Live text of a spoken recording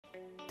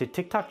Did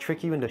TikTok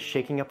trick you into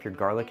shaking up your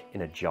garlic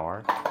in a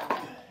jar?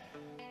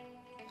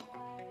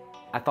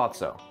 I thought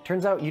so.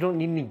 Turns out you don't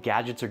need any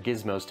gadgets or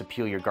gizmos to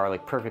peel your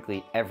garlic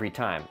perfectly every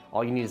time.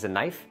 All you need is a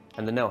knife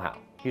and the know-how.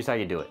 Here's how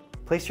you do it.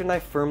 Place your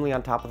knife firmly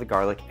on top of the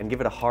garlic and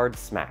give it a hard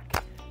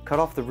smack. Cut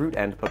off the root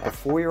end, but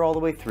before you're all the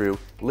way through,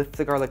 lift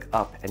the garlic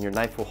up and your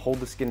knife will hold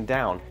the skin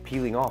down,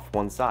 peeling off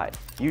one side.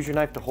 Use your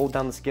knife to hold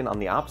down the skin on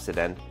the opposite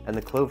end, and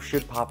the clove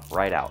should pop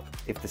right out.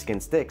 If the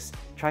skin sticks,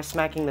 try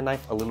smacking the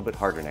knife a little bit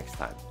harder next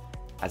time.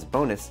 As a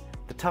bonus,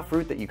 the tough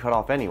root that you cut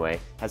off anyway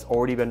has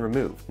already been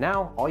removed.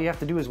 Now, all you have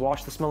to do is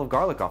wash the smell of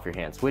garlic off your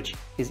hands, which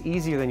is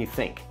easier than you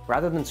think.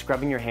 Rather than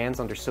scrubbing your hands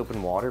under soap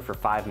and water for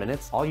 5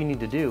 minutes, all you need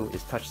to do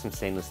is touch some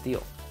stainless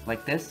steel.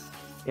 Like this?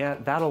 Yeah,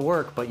 that'll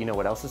work, but you know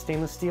what else is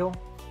stainless steel?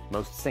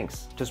 Most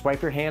sinks. Just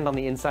wipe your hand on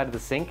the inside of the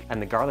sink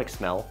and the garlic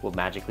smell will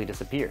magically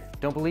disappear.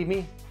 Don't believe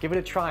me? Give it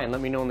a try and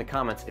let me know in the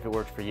comments if it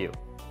worked for you.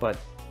 But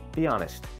be honest,